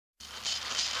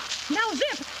Now,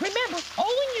 Zip, remember,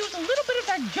 only use a little bit of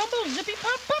that jumbo zippy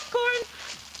pop popcorn.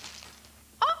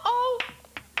 Uh-oh.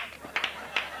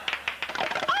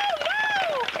 Oh, no!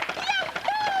 Yahoo!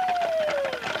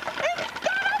 It's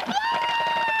gonna blow!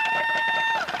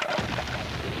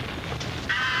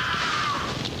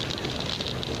 Ah!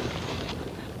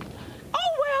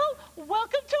 Oh, well,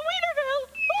 welcome to Weinerville.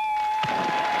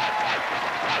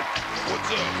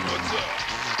 What's up? What's up?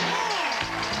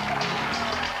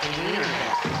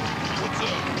 What's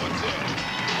up?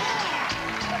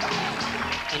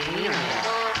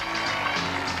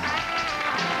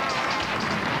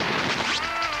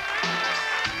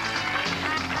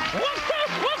 What's up?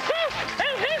 What's up?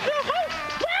 And here's your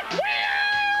host, Brett Weir!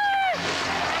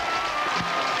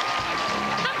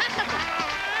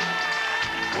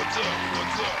 What's up?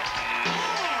 What's up?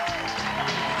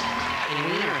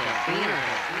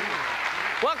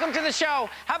 Welcome to the show.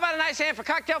 How about a nice hand for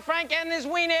Cocktail Frank and his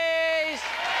weenies?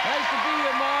 Nice to be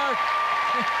here, Mark.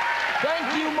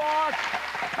 Thank you, Mark.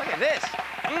 Look at this.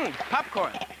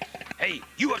 Popcorn. Hey,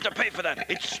 you have to pay for that.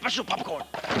 It's special popcorn.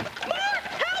 Mark,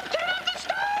 help! Get off the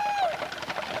stove!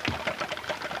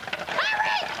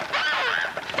 Hurry!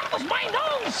 Ah! That was my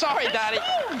nose! Sorry, That Daddy.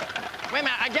 stove! Wait a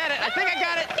minute, I get it. I think I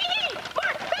got it.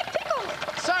 Mark, that tickles!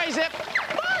 Sorry, Zip.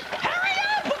 Mark, hurry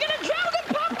up! We're gonna drown in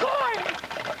popcorn!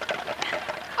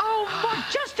 Oh, Mark,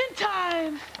 just in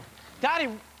time. Daddy,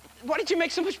 why did you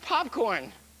make so much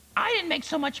popcorn? I didn't make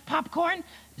so much popcorn.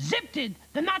 Zip did,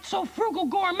 the not-so-frugal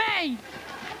gourmet.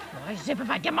 Why, Zip, if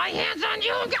I get my hands on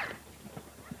you...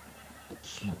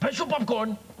 Special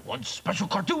popcorn. One special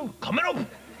cartoon coming up.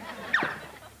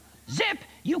 Zip,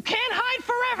 you can't hide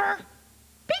forever.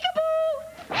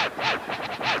 Peekaboo!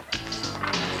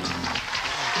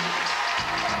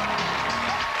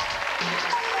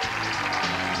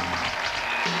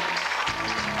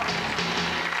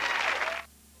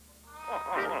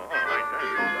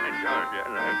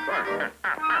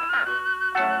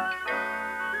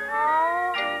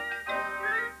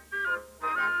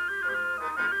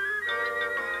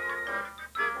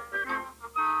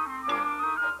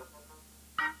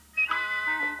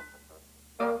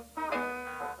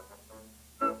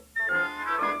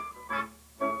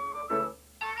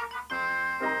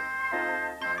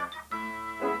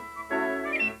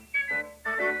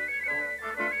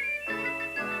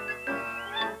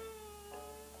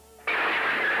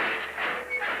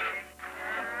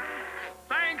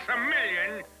 Thanks a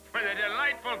million for the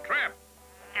delightful trip.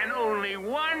 And only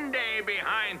one day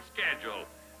behind schedule.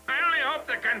 I only hope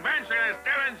the convention is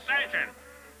still in session.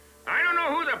 I don't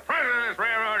know who the president of this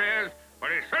railroad is, but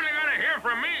he's certainly going to hear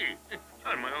from me.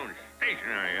 On my own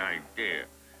stationary idea.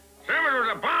 Service was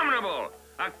abominable.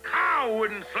 A cow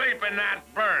wouldn't sleep in that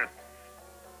berth.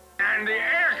 And the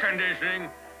air conditioning,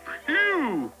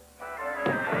 phew.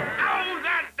 Oh,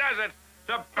 that does it.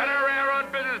 The Better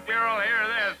Railroad Business Bureau will hear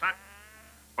this.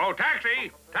 Oh,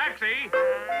 taxi! Taxi!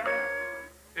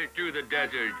 To the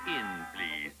desert inn,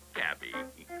 please, cabby.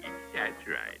 That's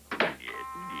right. Yes,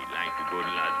 indeed. Like to go to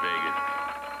Las Vegas.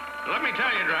 Let me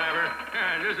tell you, driver,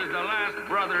 this is the last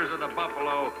Brothers of the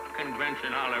Buffalo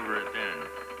convention I'll ever attend.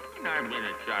 And I've been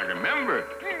a charter member.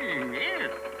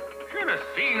 Yes. Should have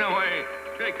seen the way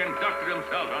they conducted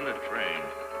themselves on the train.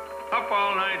 Up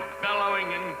all night,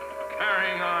 bellowing and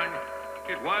carrying on.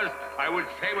 It was, I would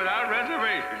say without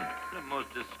reservation, the most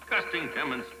disgusting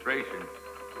demonstration.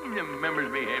 The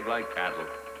members behaved like cattle.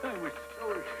 I was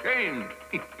so ashamed.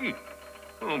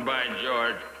 Oh, by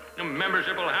George. The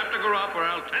membership will have to grow up or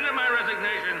I'll tender my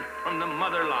resignation from the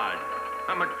Mother Lodge.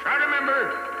 I'm a charter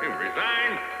member.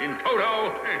 Resign in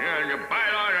toto. By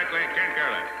law, I can't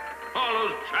care less. All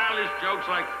those childish jokes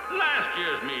like last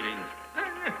year's meetings.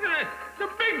 The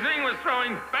big thing was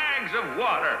throwing bags of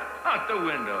water out the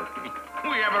window.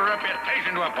 We have a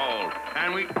reputation to uphold,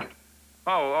 and we...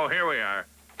 Oh, here we are.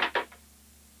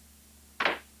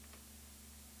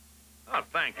 Oh,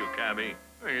 thank you, cabby.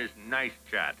 It is nice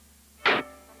chat.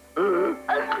 Oh,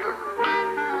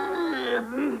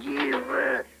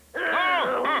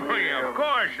 yeah, of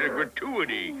course, the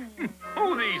gratuity.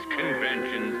 Oh, these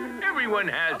conventions. Everyone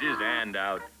has his hand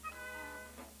out.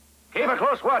 Keep a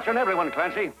close watch on everyone,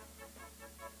 Clancy.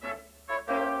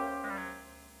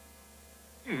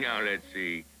 Now, let's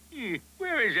see.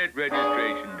 Where is that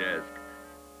registration desk?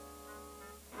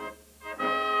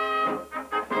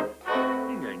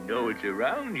 I know it's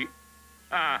around here.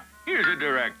 Ah, here's a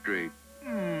directory.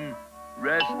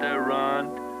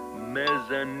 Restaurant,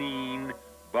 mezzanine,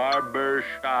 barber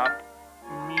shop,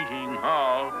 meeting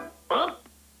hall. Up?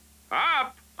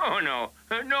 Up? Oh, no.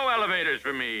 No elevators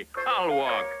for me. I'll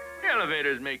walk.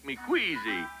 Elevators make me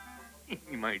queasy.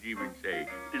 You might even say,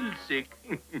 little sick.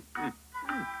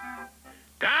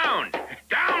 Down!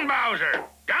 Down, Bowser!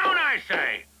 Down, I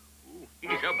say! Ooh,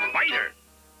 he's a biter.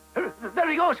 There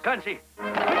he goes, Clancy.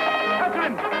 After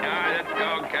him. Ah, the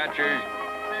dog catchers.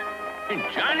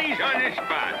 Johnny's on the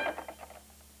spot.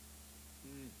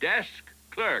 Desk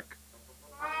clerk.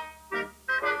 Here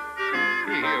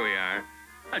we are.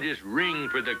 I'll just ring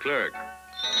for the clerk.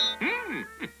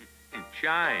 It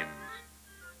chimes.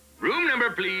 Room number,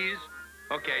 please.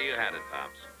 Okay, you had it,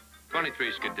 Pops.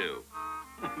 23 skidoo.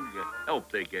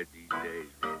 Help they get these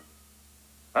days.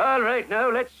 All right, now,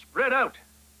 let's spread out.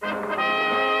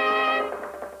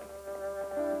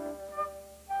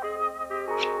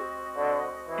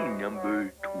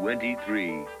 Number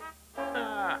 23.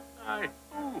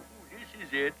 Ooh, this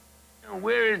is it. Now,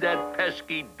 where is that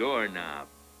pesky doorknob?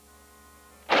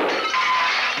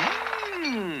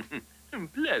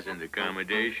 Pleasant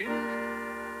accommodation.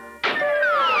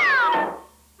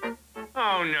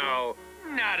 Oh, no.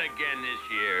 Not again this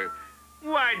year.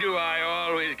 Why do I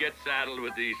always get saddled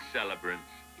with these celebrants?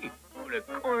 Oh, the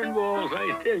cornballs,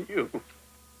 I tell you.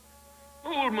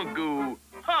 Old Magoo,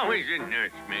 always a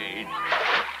nursemaid.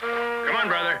 Come on,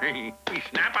 brother.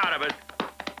 Snap out of it.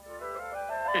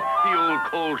 The old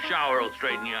cold shower will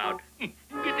straighten you out. Get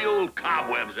the old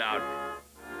cobwebs out.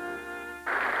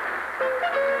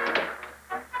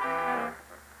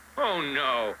 Oh,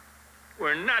 no.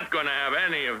 We're not going to have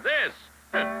any of this.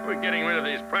 We're getting rid of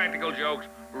these practical jokes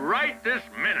right this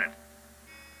minute.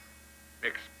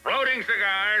 Exploding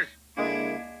cigars.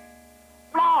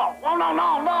 No, no, no,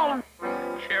 no, no.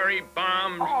 Cherry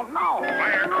bombs. Oh, no.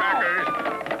 Firecrackers.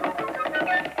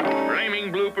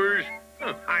 Flaming bloopers.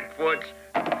 Hot foots.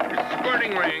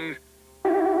 Squirting rings.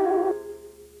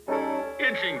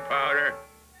 Itching powder.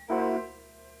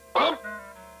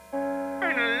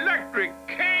 An electric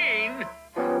cane.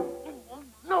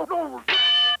 No, no.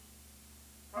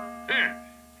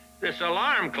 This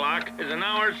alarm clock is an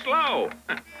hour slow.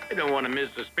 I don't want to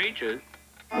miss the speeches.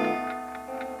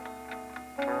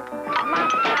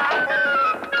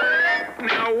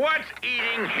 Now, what's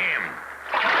eating him?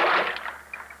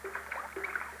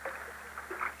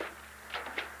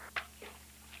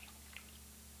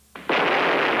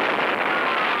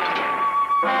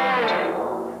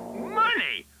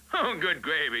 Money! Oh, good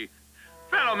gravy.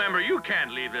 Fellow member, you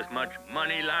can't leave this much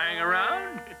money lying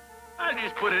around. I'll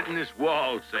just put it in this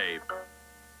wall safe.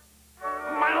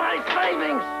 My life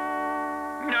savings.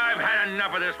 I've had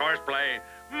enough of this horseplay.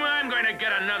 I'm going to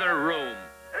get another room.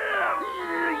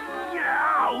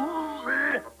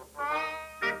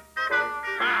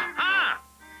 Aha!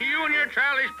 You and your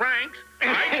childish pranks.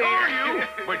 I told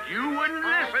you, but you wouldn't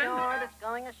listen. On a shore that's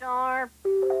going ashore.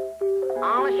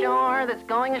 On a shore that's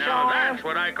going ashore. Now that's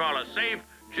what I call a safe,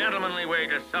 gentlemanly way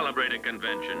to celebrate a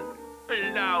convention.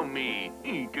 Allow me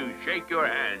to shake your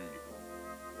hand.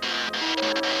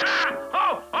 Ah!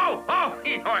 Oh, oh, oh!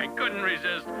 I couldn't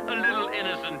resist a little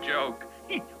innocent joke.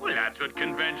 Well, that's what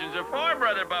conventions are for,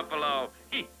 Brother Buffalo.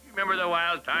 Remember the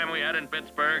wild time we had in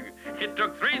Pittsburgh? It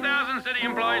took 3,000 city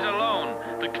employees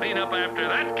alone to clean up after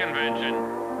that convention.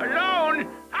 Alone?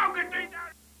 How could they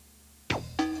not?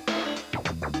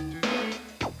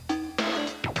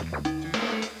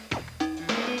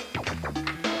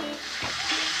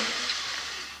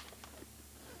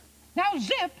 Now,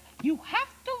 Zip, you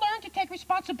have to learn to take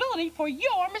responsibility for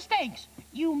your mistakes.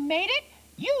 You made it,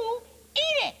 you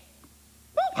eat it.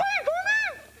 Okay,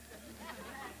 Boomer.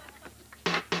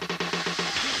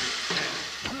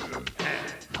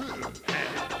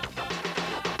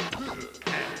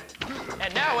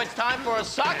 And now it's time for a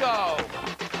Socko.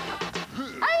 How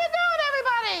you doing,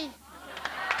 everybody?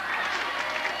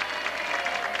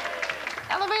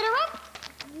 Elevator up.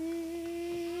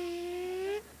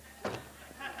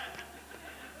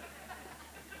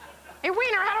 Hey,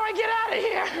 Wiener, how do I get out of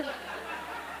here?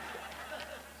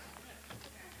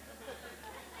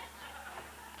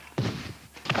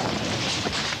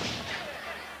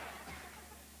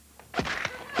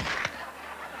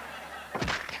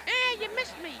 You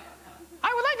missed me.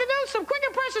 I would like to do some quick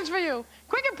impressions for you.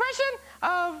 Quick impression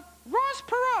of Ross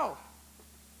Perot.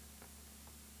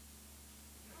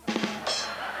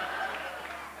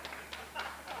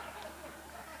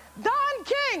 Don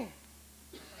King.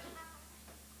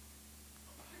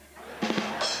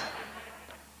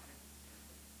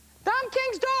 Don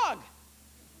King's dog.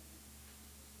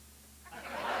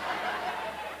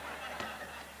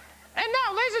 And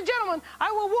now, ladies and gentlemen,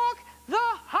 I will walk the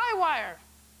high wire.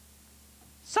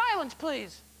 Silence,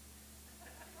 please.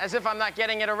 As if I'm not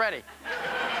getting it already.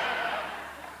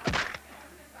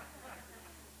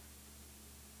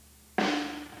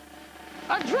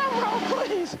 A drum roll,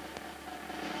 please.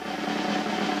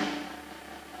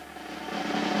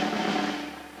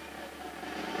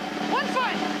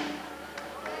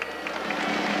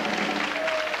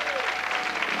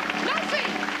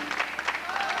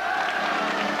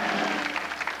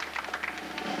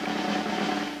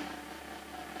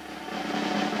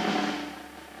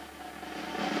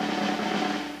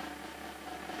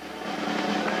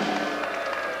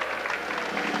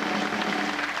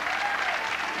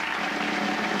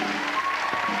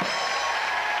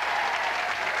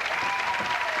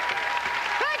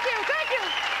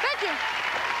 you.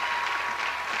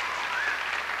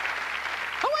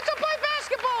 Who wants to play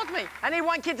basketball with me? I need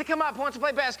one kid to come up who wants to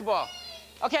play basketball.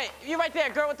 Okay, you right there,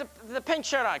 girl with the pink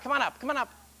shirt on. Come on up, come on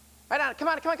up. Right on, come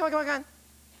on. Okay,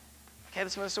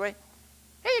 let's move this away.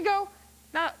 Here you go.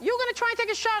 Now, you're gonna try and take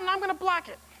a shot and I'm gonna block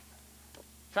it.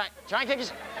 Try and take a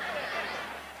shot.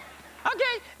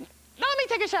 Okay, now let me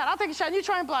take a shot. I'll take a shot and you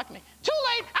try and block me. Too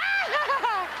late. Ah!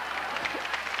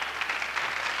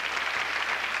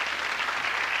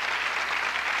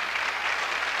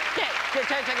 Okay,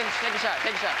 take a shot.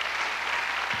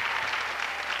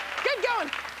 Get going.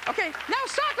 Okay, now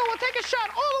Soccer will take a shot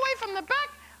all the way from the back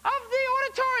of the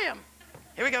auditorium.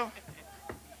 Here we go.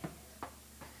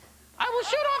 I will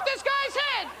shoot off this guy's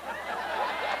head.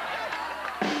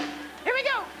 Here we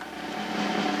go.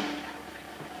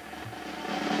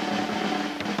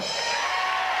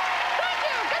 Thank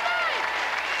you. Good night.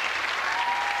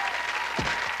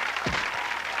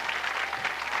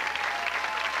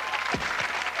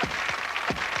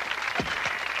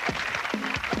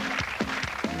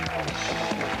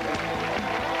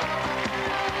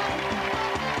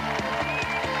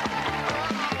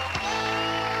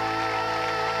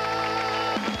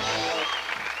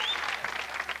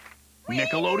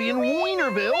 Nickelodeon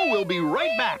Weinerville will be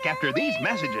right back after these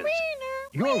messages.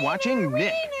 You're watching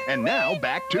Nick, and now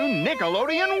back to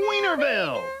Nickelodeon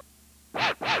Weinerville.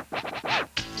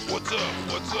 What's up?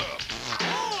 What's up?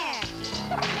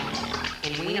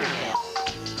 In Weinerville.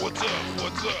 What's up?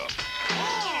 What's up?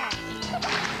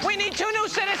 We need 2 new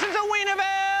citizens of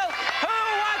Weinerville. Who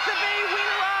wants to be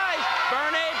Weinerized?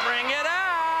 Bernie, bring it out.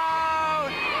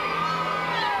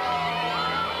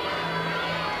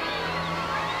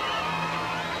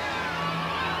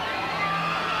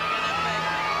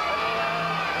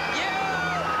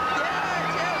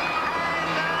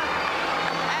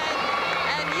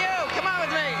 And you, come on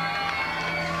with me.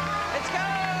 Let's go.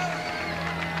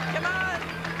 Come on.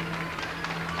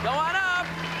 Go on up.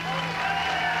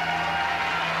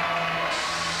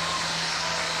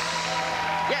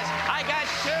 Yes, I got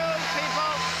 2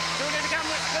 people who are going to become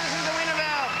citizens of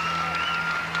Weinerville.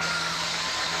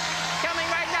 Coming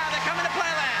right now. They're coming to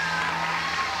Playland.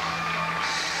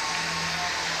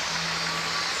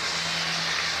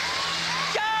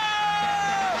 Go!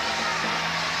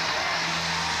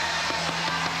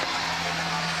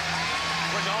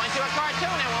 We're going to a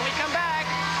cartoon, and when we come back,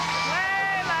 Playland!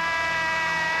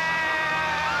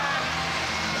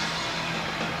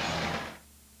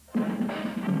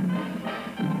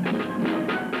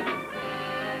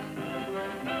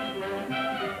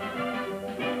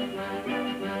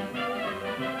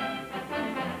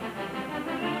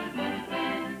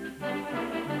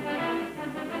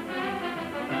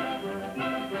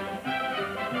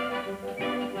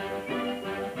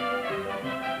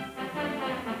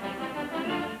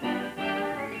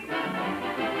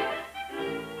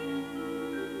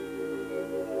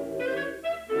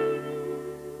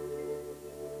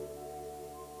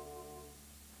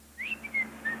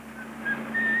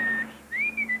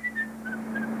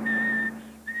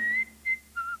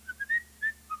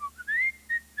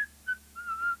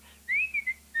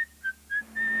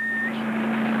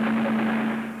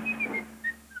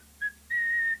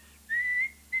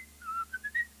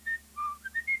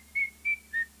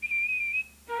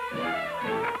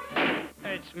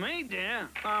 It's me, dear.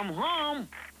 I'm home.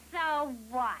 So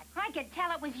what? I could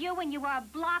tell it was you when you were a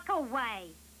block away.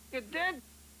 You did?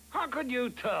 How could you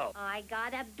tell? I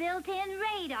got a built-in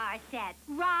radar set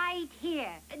right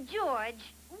here.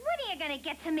 George, when are you gonna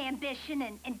get some ambition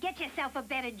and get yourself a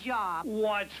better job?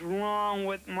 What's wrong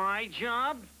with my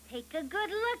job? Take a good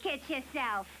look at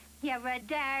yourself. You're a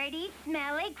dirty,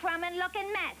 smelly, crummin'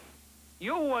 mess.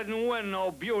 You wouldn't win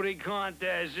no beauty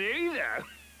contest either.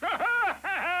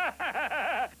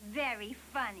 Very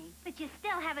funny. But you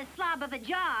still have a slob of a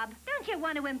job. Don't you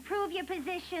want to improve your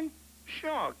position?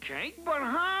 Sure, Kate, but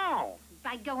how?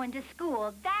 By going to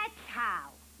school, that's how.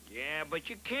 Yeah, but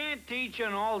you can't teach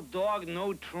an old dog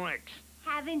new tricks.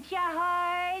 Haven't you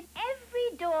heard?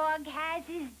 Every dog has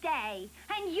his day,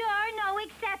 and you're no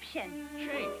exception.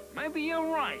 Gee, maybe you're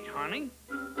right, honey.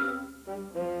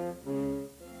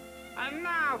 And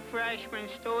now, freshman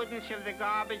students of the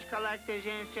Garbage Collectors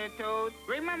Institute,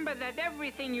 remember that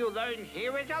everything you learn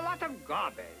here is a lot of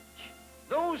garbage.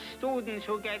 Those students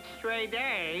who get straight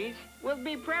A's will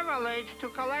be privileged to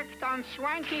collect on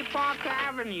Swanky Park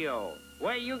Avenue,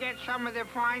 where you get some of the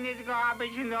finest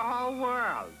garbage in the whole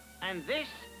world. And this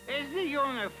is the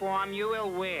uniform you will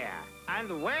wear,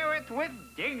 and wear it with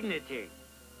dignity.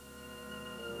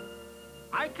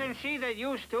 I can see that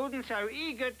you students are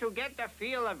eager to get the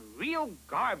feel of real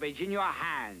garbage in your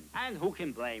hand, and who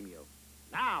can blame you?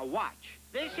 Now watch.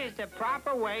 This is the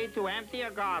proper way to empty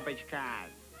a garbage can.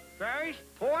 First,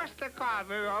 force the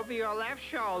cover over your left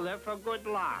shoulder for good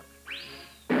luck.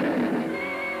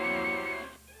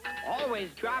 Always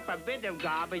drop a bit of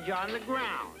garbage on the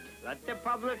ground. Let the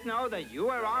public know that you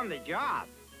are on the job.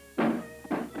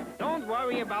 Don't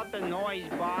worry about the noise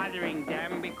bothering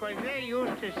them because they're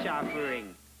used to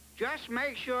suffering. Just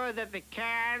make sure that the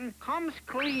can comes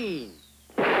clean.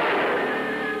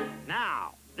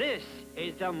 Now, this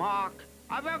is the mark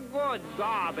of a good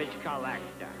garbage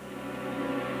collector.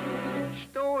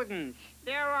 Students,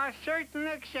 there are certain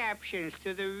exceptions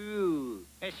to the rule,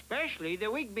 especially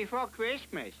the week before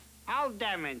Christmas. I'll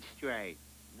demonstrate.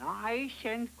 Nice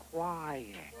and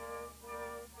quiet.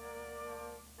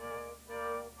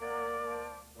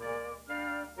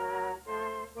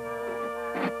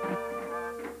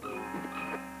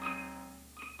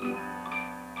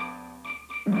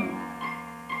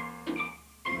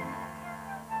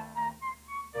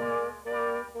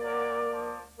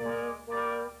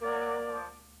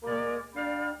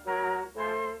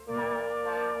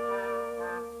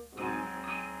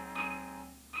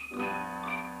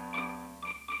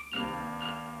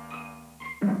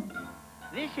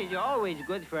 This is always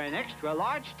good for an extra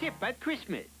large tip at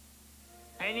Christmas.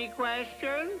 Any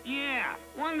questions? Yeah,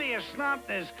 when do you stop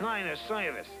this kind of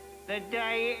service? The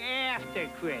day after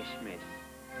Christmas.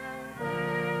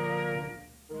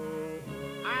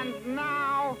 And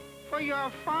now for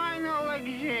your final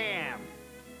exam.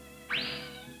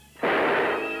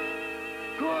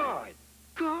 Good,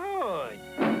 good.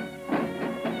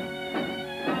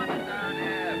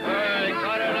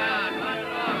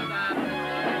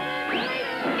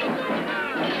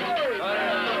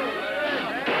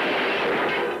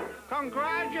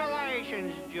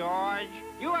 Congratulations, George.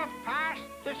 You have passed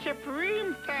the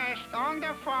supreme test on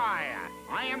the fire.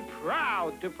 I am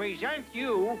proud to present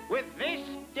you with this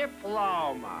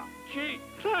diploma. Gee,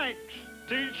 thanks,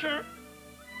 teacher.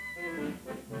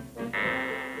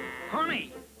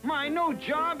 Honey, my new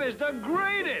job is the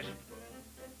greatest.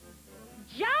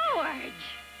 George!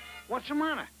 What's the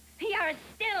matter? You're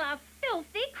still a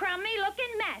filthy,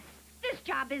 crummy-looking mess. This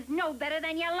job is no better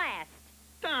than your last.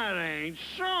 That ain't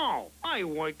so. I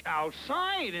work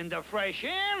outside in the fresh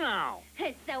air now.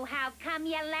 So how come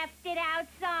you left it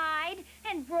outside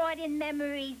and brought in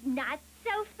memories not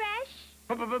so fresh?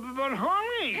 But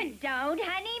honey! Don't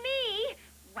honey me.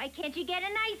 Why can't you get a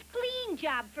nice, clean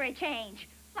job for a change?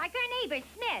 Like our neighbor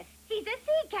Smith. He's a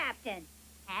sea captain.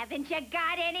 Haven't you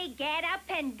got any get up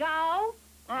and go?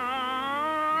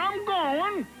 I'm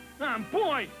going.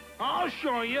 Boy, I'll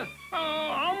show you.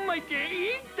 I'll make you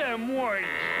eat them words.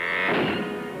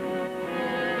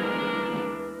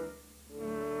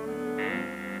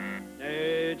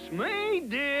 It's me,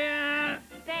 dear.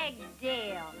 Big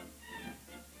deal.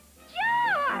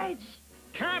 George!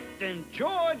 Captain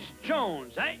George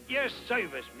Jones, at your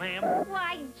service, ma'am.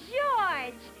 Why,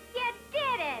 George, you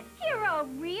did it. You're a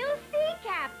real sea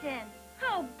captain.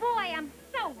 Oh, boy, I'm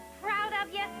so proud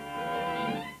of you.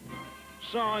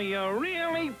 So you're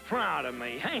really proud of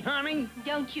me, hey, honey?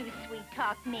 Don't you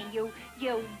sweet-talk me, you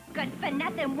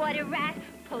good-for-nothing water rat.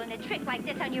 Pulling a trick like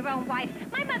this on your own wife.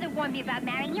 My mother warned me about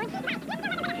marrying you.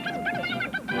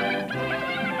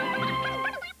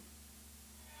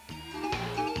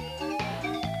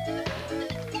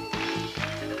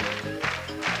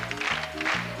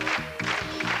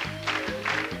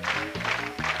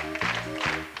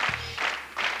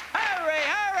 Hurry,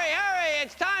 hurry, hurry!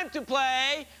 It's time to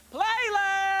play Playland!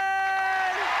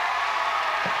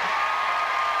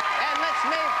 And let's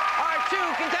meet our two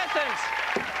contestants.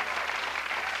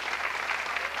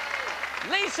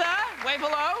 Lisa, wave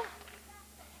hello.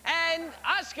 And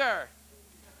Oscar.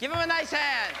 Give him a nice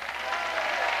hand.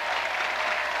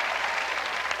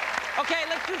 Okay,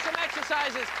 let's do some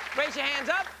exercises. Raise your hands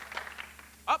up.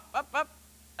 Up, up, up,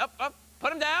 up, up. Put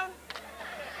them down.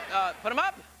 Put them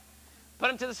up. Put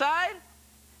them to the side.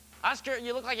 Oscar,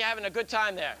 you look like you're having a good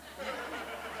time there.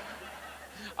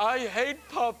 I hate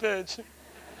puppets.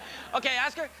 Okay,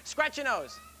 Oscar, scratch your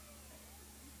nose.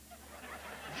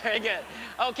 Very good.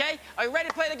 Okay, are you ready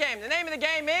to play the game? The name of the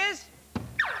game is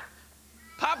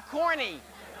Popcorny.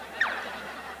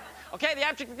 Okay, the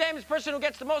object of the game is the person who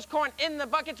gets the most corn in the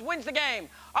buckets wins the game.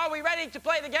 Are we ready to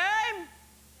play the game?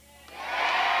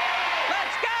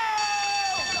 Let's go!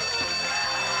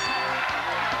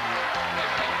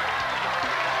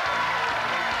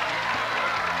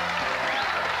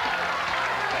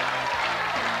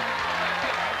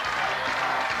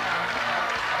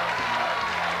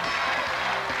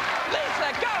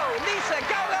 Lisa,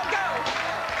 go, go, go!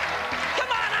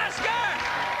 Come on, Oscar!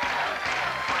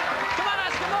 Come on,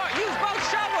 Oscar, more. Use both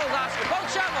shovels, Oscar, both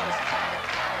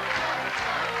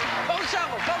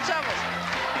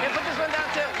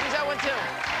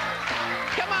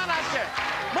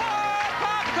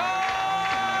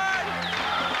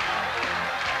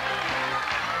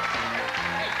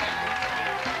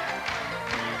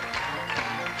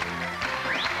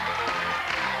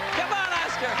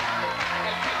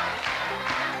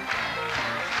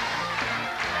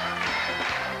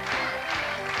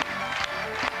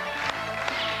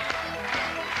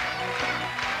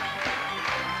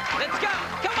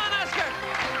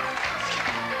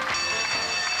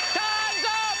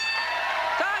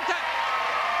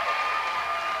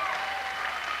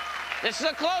This is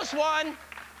a close one.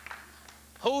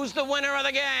 Who's the winner of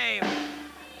the game?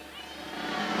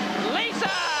 Lisa!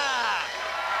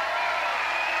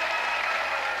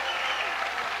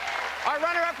 Our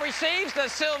runner-up receives the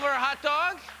silver hot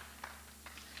dog.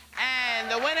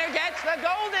 And the winner gets the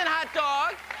golden hot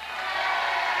dog.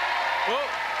 Whoa.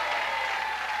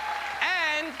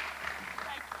 And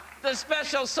the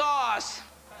special sauce.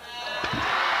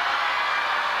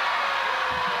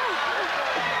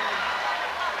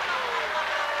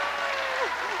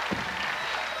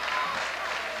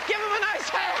 Give him a nice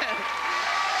hand.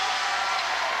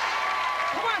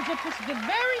 Come on, Zip, this is the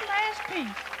very last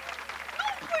piece.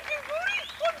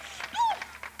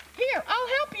 Here, I'll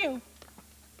help you.